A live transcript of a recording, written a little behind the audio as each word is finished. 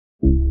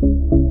आज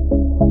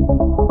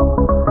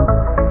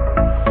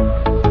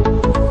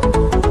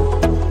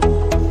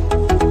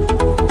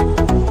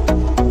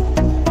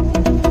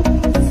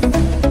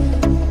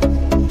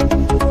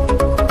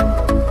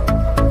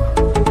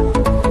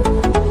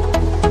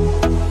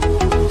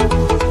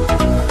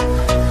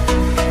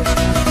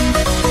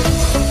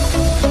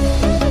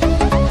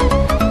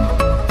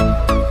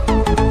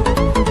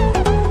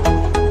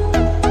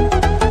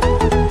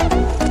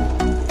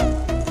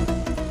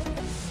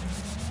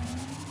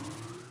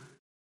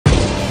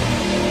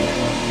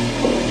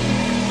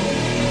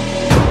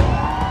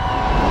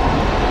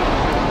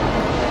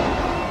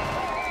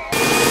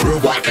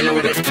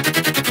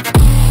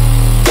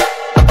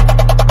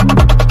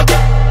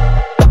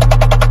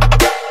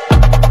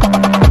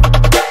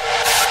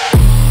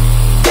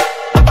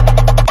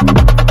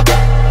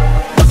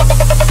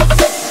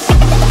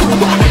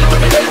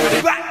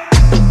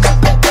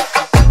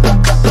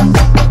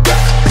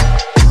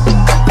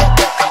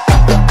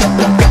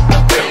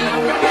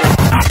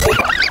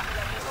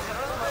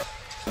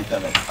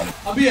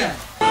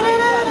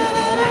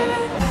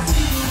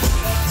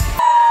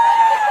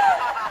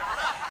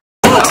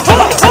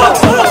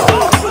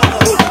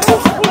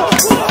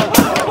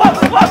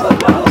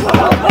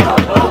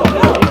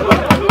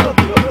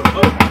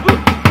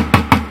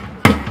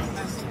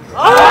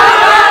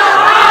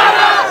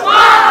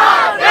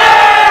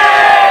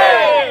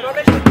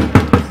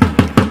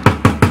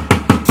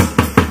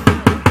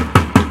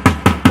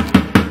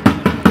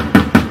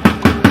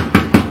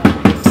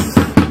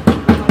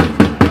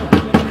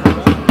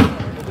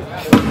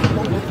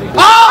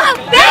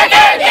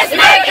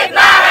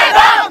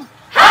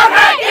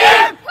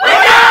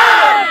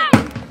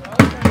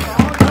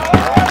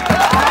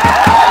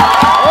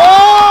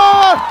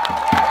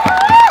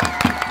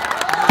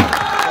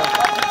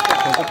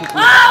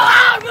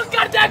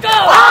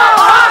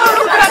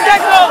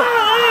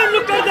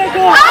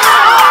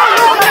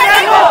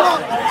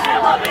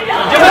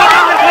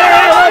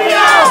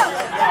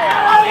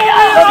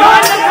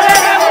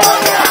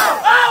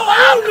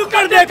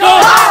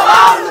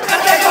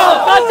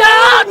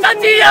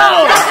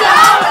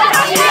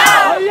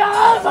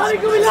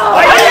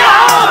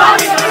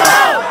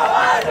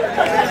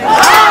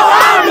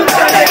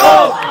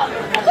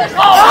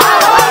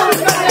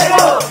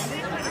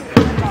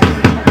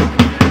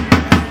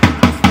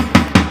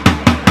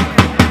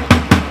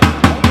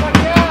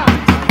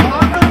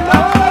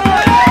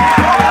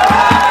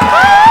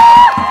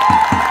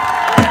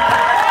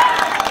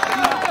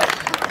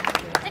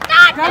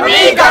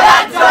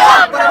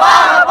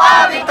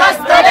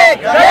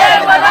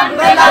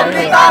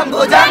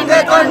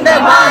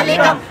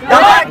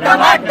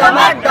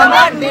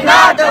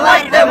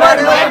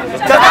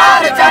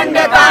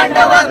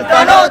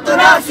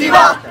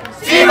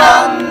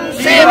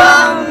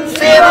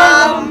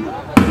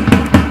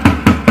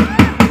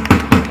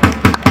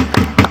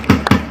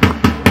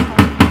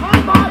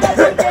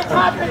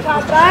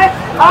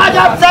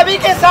आप सभी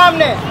के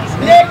सामने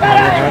लेकर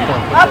आए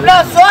अपना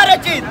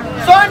स्वरचित,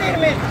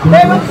 स्वनिर्मित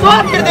एवं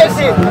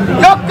स्वनिर्देशित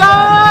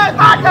नुक्कड़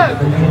नाटक।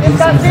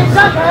 इसका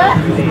शीर्षक है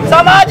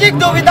सामाजिक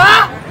दुविधा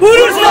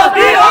पुरुषों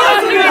की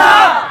असुविधा।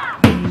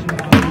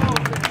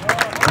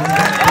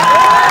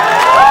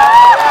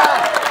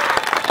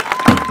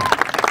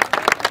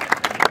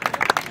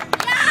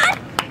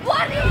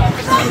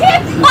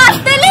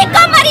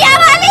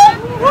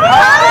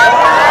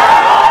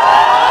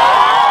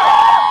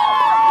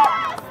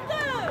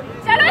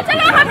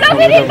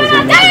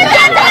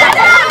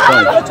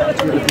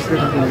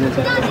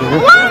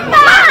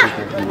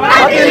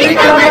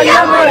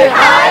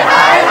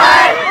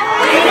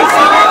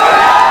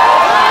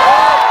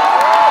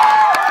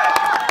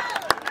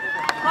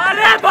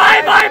 अरे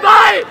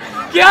भाई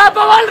क्या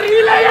बवाल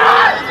रील है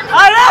यार।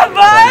 अरे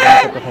भाई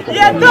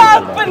ये तो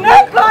अपने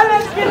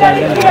कॉलेज की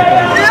लड़की है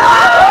यार।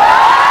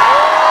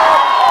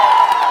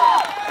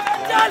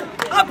 चल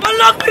अपन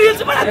लोग रील्स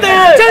बनाते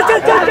हैं। चल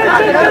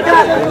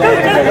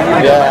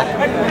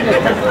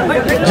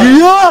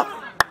जियो।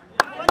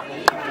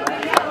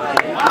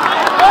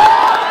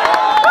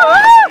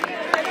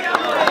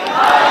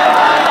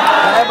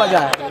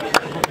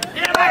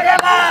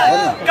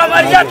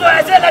 कमरिया तो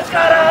ऐसे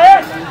लचका रहा है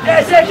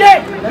जैसे कि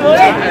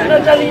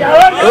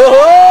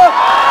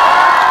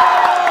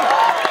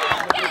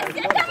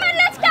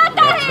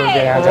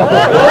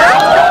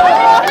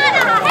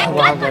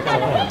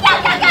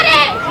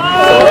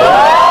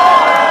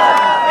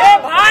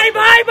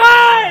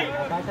भाई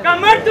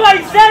कमर तो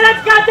ऐसे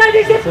लचकाता है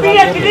जैसे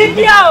पीएचडी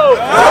किया हो।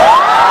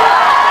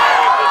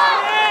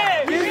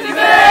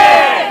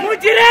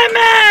 मुजरे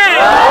में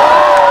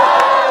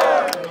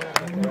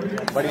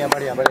बढ़िया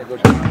गुड।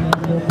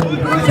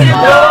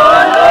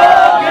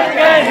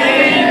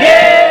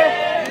 कहेंगे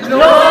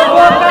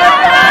लोगों का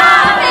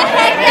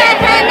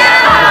कहना,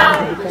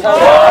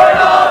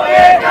 छोड़ो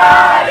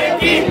बेकार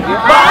की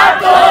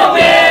बातों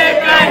में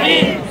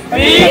कहीं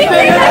बीत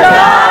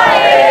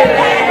जाए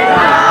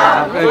रहना।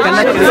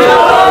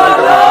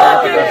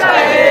 लोग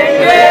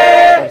कहेंगे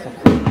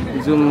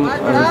जूम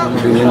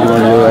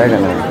आएगा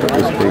ना तो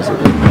उस पे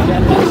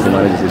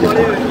तुम्हारे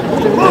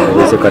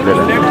जैसे कर ले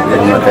रहे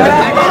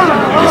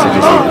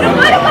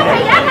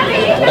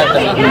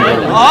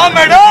हाँ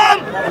मैडम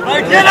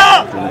बैठिए ना।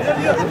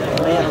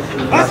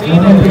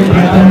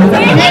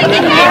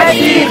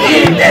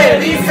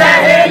 तेरी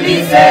सहेली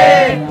से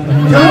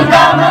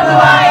झूठा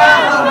मंगवाया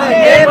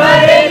हमने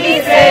बरेली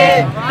से,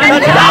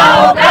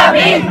 जाओ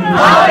कभी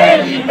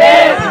हवेली पे।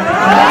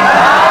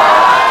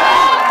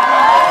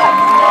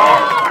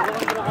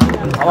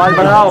 आवाज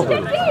बढ़ाओ,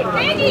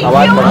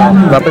 आवाज बढ़ाओ।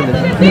 वापस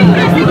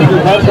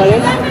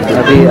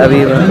अभी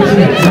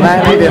सुनाई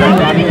नहीं दे रहा।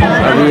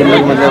 अभी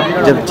लोग मतलब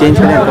जब चेंज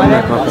करें तो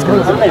मैं वापस करें।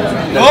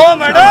 ओ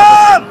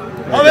मैडम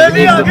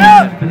हवेली आ गया।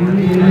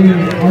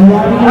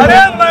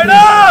 अरे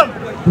मैडम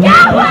क्या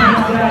हुआ?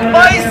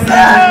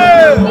 पैसे।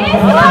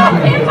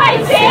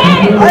 पैसे?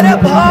 अरे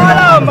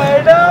भाड़ा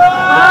मैडम।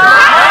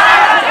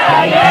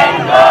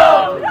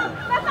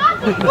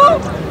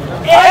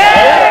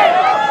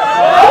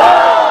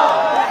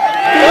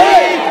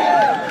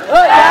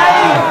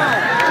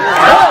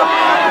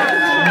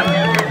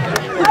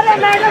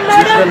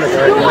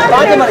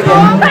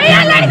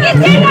 भैया लड़की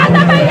छेड़ रहा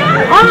था भैया।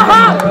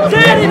 हाँ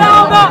छेड़ ही रहा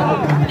होगा।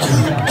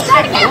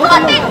 लड़के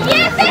होते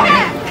कैसे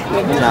हैं?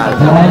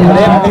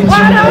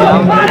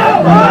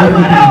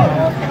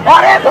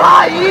 अरे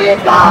भाई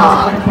का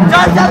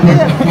चल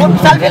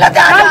सेल्फी लेते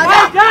हैं।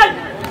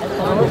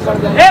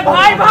 ए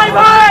भाई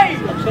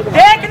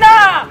देखना,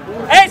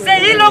 ऐसे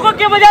ही लोगों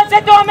की वजह से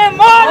तो हमें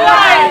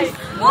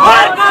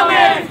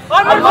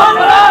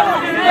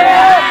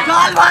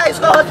चल भाई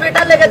इसको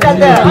हॉस्पिटल लेके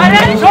चलते हैं।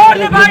 अरे छोड़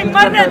दे भाई,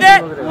 मरने दे,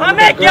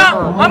 हमें क्या,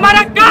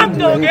 हमारा काम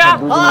तो हो गया।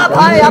 हाँ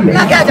भाई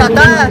अपना क्या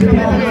जाता है।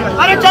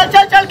 अरे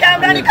चल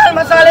कैमरा निकाल,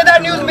 मसालेदार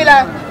न्यूज मिला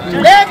है।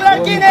 एक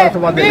लड़की ने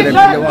 20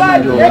 लाख पर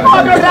एक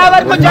ऑटो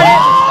ड्राइवर को चढ़े।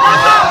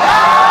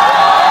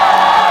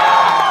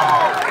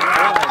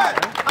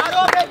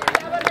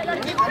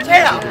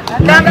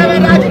 कैमरा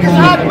मैन राजू के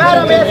साथ मैं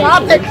रमेश,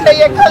 आप देखते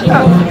ये कल था।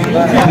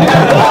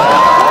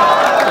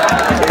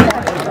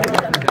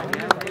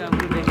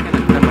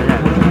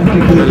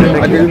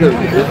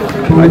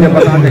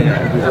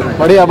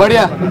 बढ़िया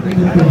बढ़िया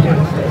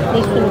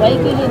सुनवाई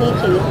के लिए नहीं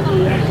चाहिए।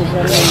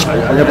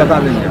 बता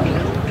देंगे।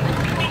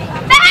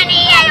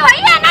 वही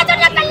है ना जो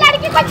नकल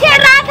लड़की को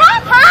छेड़ रहा था।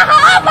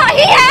 हाँ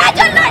वही है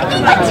जो लड़की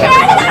को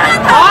छेड़ रहा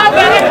था।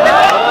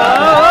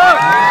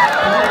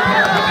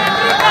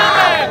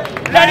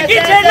 लड़की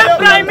छेड़ना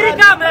प्राइमरी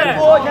काम है।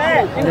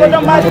 इनको तो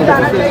मार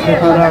जाना चाहिए।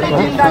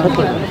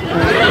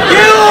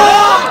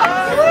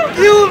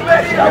 क्यों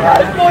मेरी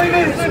आवाज कोई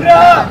नहीं सुन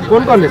रहा?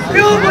 कौन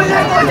क्यों मुझे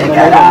गोली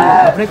कर रहा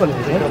है?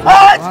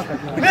 आज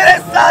मेरे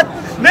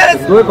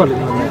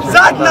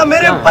साथ न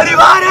मेरे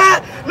परिवार है,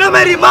 न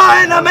मेरी माँ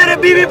है, न मेरे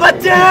बीवी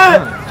बच्चे हैं।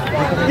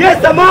 ये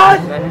समाज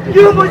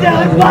क्यों मुझे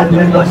हर बात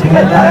में दोषी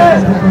करता है?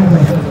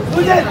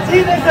 मुझे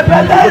जीने से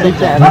बेहतर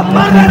अब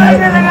मरना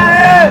रहने लगा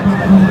है।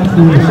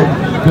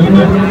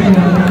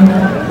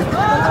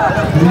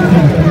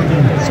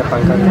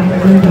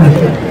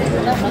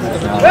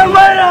 मैं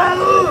मर रहा हूँ।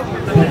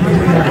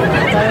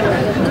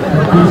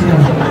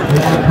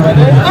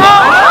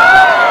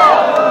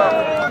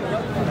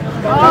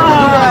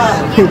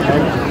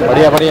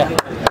 बढ़िया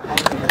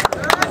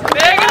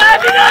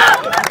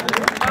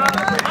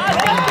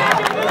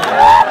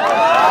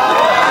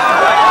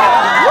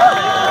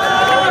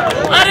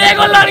अरे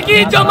एगो लड़की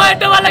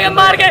जोमेटो वाले के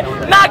मार के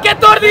नाके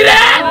तोड़ दी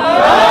रे।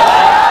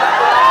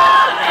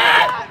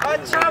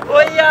 अच्छा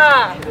भैया,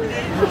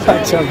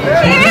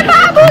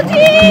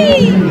 बाबूजी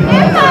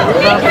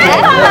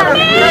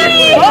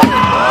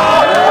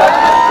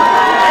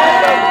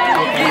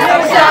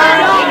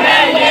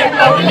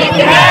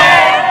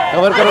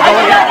कवर करो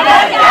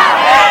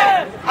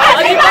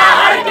अभी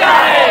बाहर क्या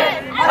है,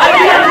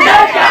 अभी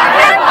अंदर क्या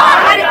है,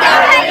 बाहर क्या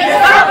है,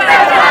 सब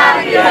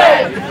जानती है।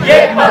 ये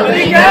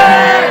पब्लिक है,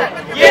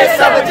 ये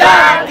सब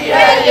जानती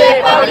है, ये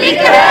पब्लिक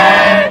है।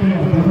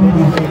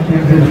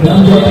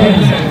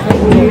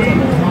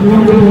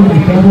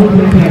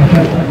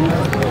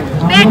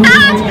 बेटा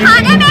आज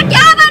खाने में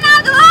क्या बना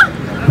दूं?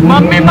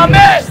 मम्मी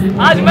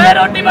आज मैं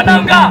रोटी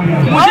बनाऊंगा,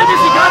 मुझे भी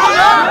सिखा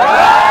दूंगा।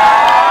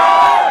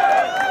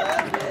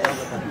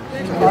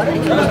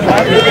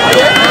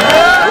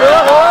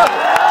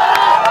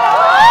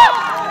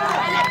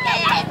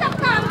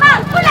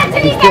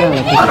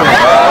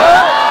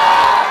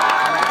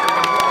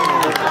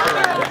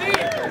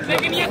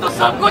 लेकिन ये तो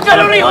सबको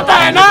जरूरी होता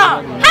है ना।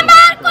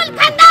 हमारे कुल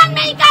खानदान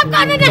में ही काम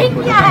करने नहीं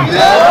किया है।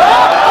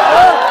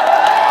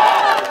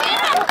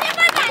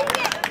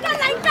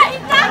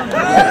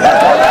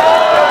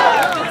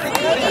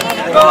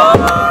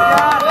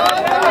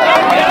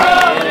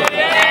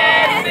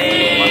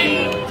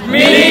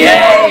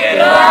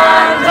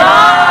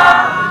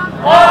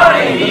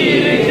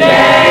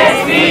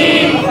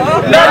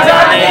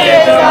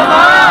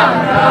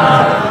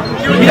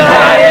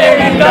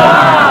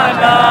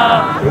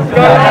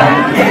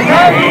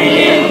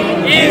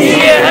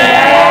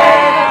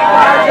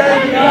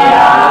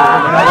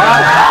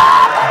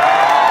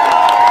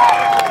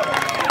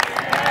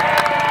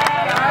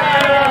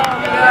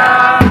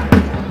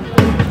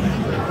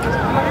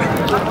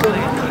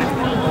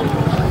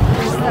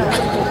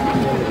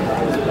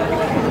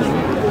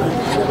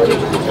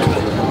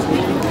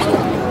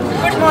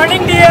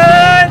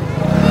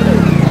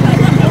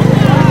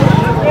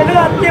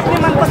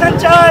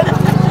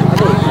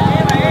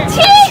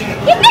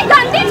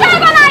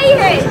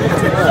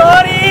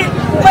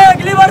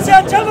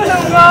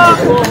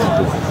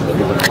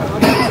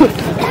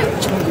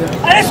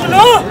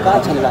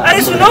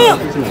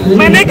 सुनो,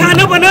 मैंने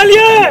खाना बना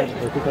लिया है,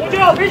 मुझे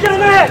ऑफिस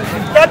जाना है,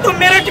 क्या तुम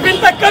मेरे टिफिन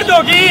पैक कर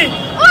दोगी?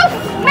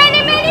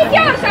 मैंने मेरी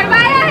क्या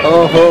करवाया है?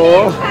 ओहो।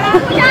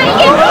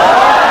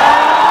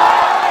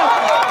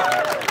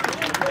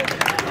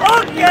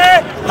 ओके,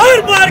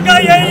 हर बार का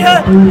यही है,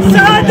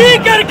 शादी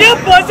करके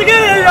फंस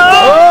गए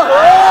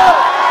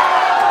यार।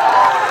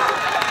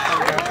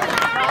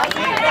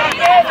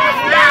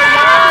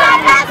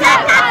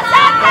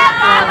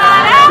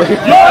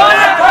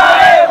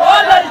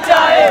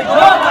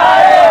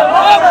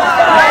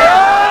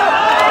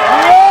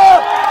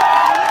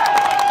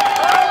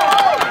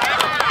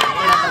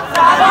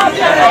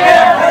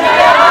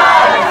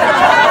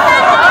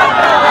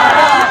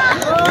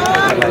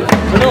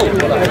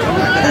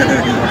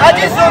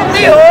 अजी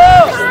सुनती हो,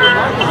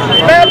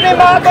 मैं अपनी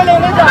माँ को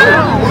लेने जा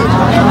रहा हूँ,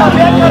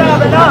 तबीयत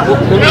खराब है ना?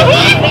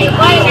 नहीं,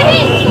 बिल्कुल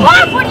नहीं, वो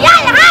बुढ़िया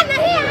यहाँ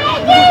नहीं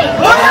आएगी।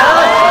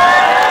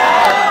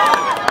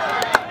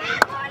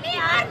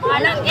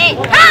 बोलूंगी,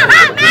 हाँ,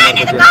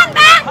 मैंने दुकान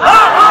पे।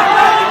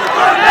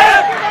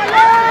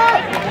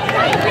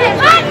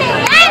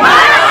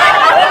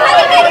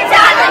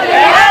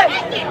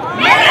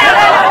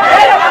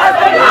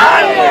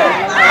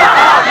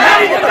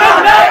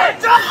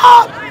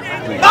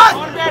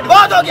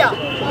 बहुत हो गया,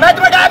 मैं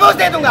तुम्हें डाइवोर्स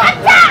दे दूंगा।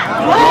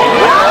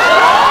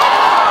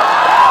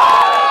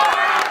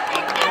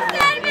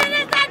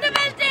 मेरे साथ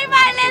डोमेस्टिक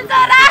वायलेंस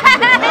हो रहा है।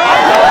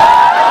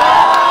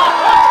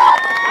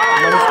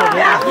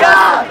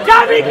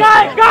 चाबी का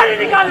है, गाड़ी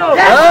निकालो।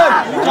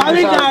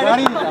 चाबी का है,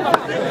 गाड़ी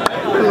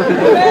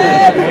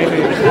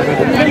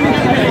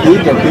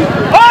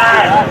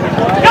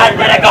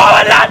मेरे को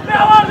औलाद में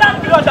औलाद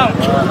दिलाता हूँ।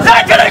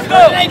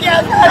 नहीं किया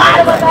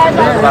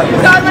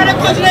सर, मैंने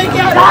कुछ नहीं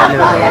किया।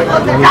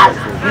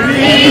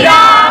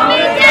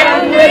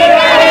 रामचंद्र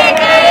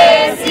गए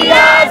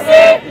सिया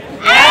से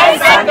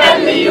ऐसा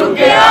कलयुग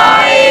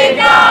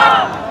आएगा,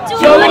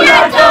 चूल्हा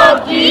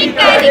चौकी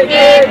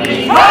करके भी,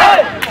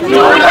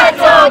 चूल्हा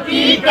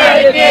चौकी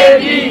करके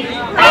भी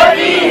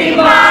अभी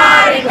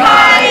मार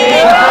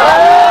खाएगा।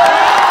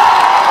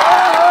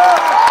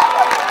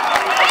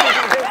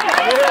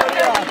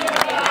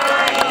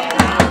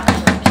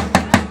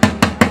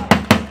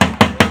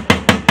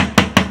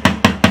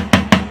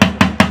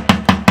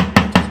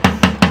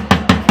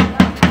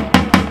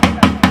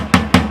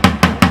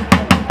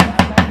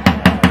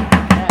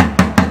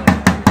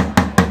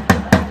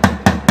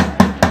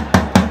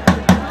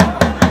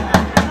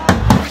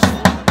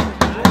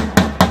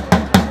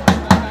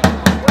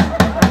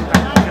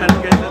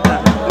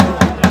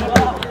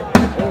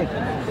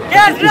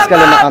 इसका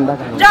लेना अंधा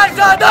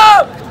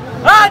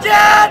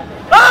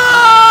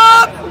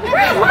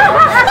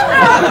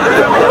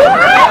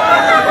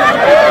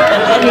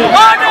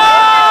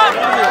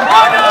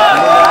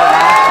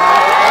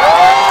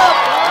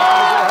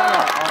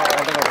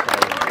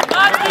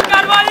आज की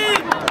कार्रवाई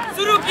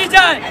शुरू की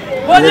जाए।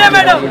 बोलिए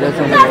मैडम।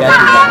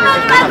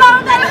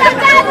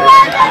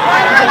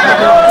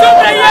 चुप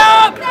रहिए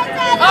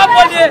आप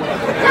बोलिए।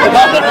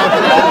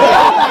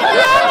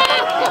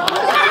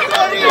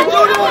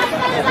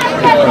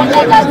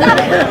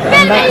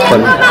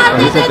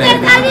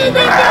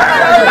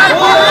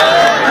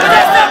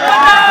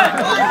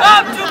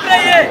 आप चुप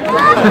रहिए।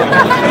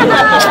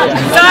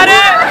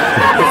 सारे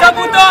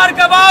सबूतों और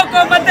गवाहों को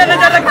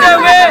मद्देनजर रखते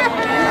हुए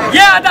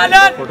ये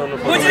अदालत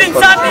मुजरिम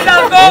साथी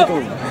लाल को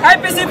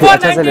IPC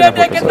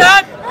 498 के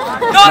तहत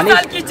 2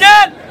 साल की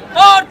जेल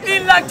और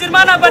 3 लाख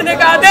जुर्माना भरने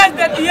का आदेश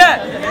देती है।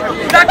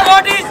 The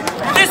court is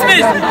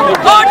dismiss.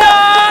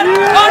 Order,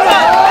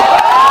 order.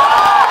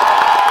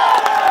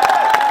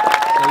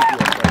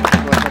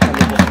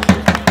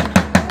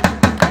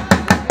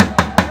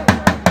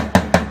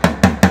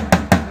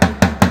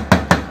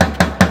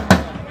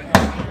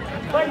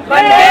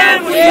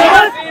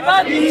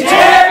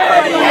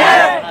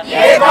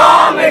 ये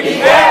कॉमेडी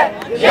है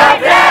या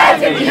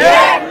ट्रेजेडी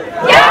है,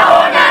 क्या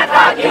होना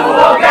था क्यों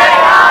हो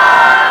गया,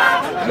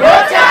 जो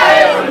चाहे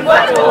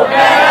उल्फत हो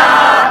गया,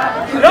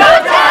 जो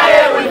चाहे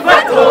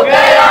उल्फत हो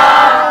गया।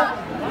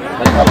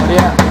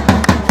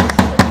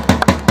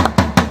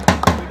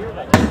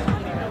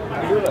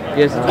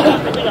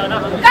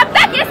 कब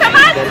तक ये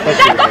समाज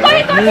लड़कों को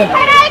ही दोषी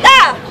ठहराएगा?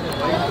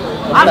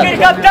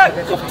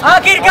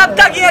 आखिर कब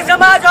तक ये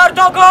समाज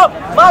औरतों को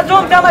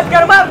मासूम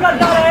समझकर माफ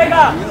करता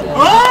रहेगा?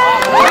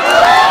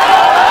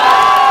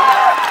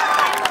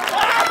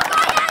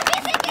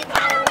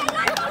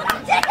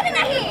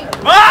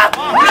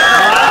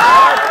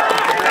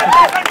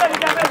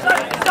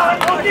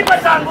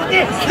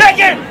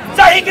 लेकिन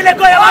सही के लिए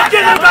कोई आवाज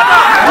नहीं उठाता।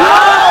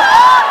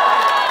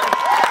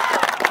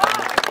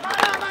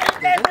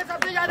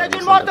 सबसे ज्यादा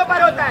जुल्म औरतों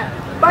पर होता है,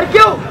 पर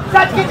क्यों?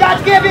 सच की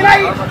जांच किए बिना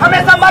ही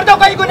हमेशा मर्दों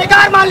को ही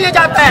गुनहगार मान लिया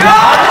जाता है।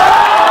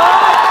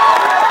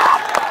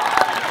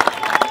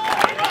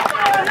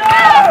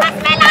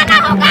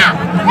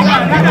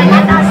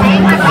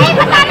 सही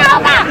बताना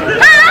होगा।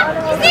 हाँ,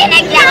 किसी ने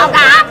क्या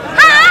होगा?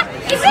 हाँ,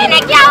 किसी ने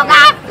क्या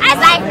होगा?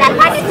 ऐसा एक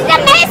तरफा डिसीजन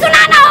नहीं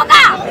सुनाना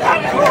होगा।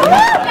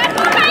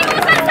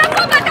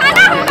 सबको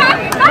बताना होगा।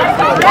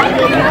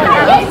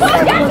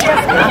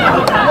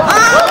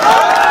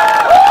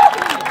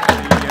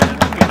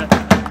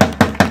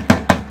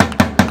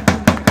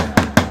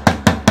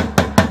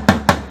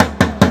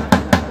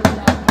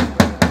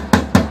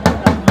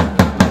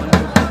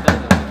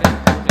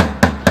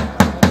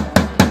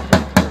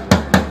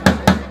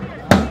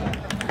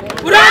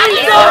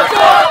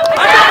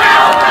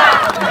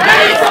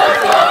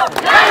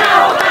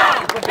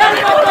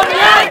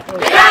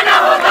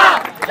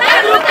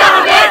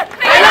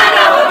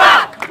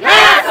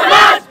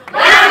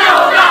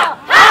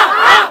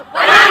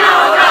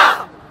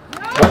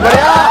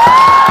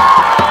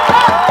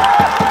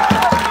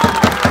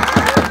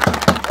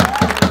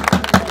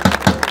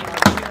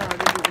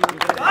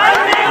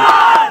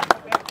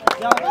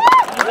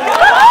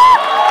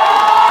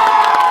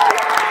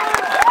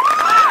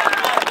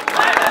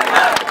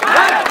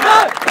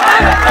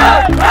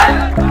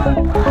 Radha.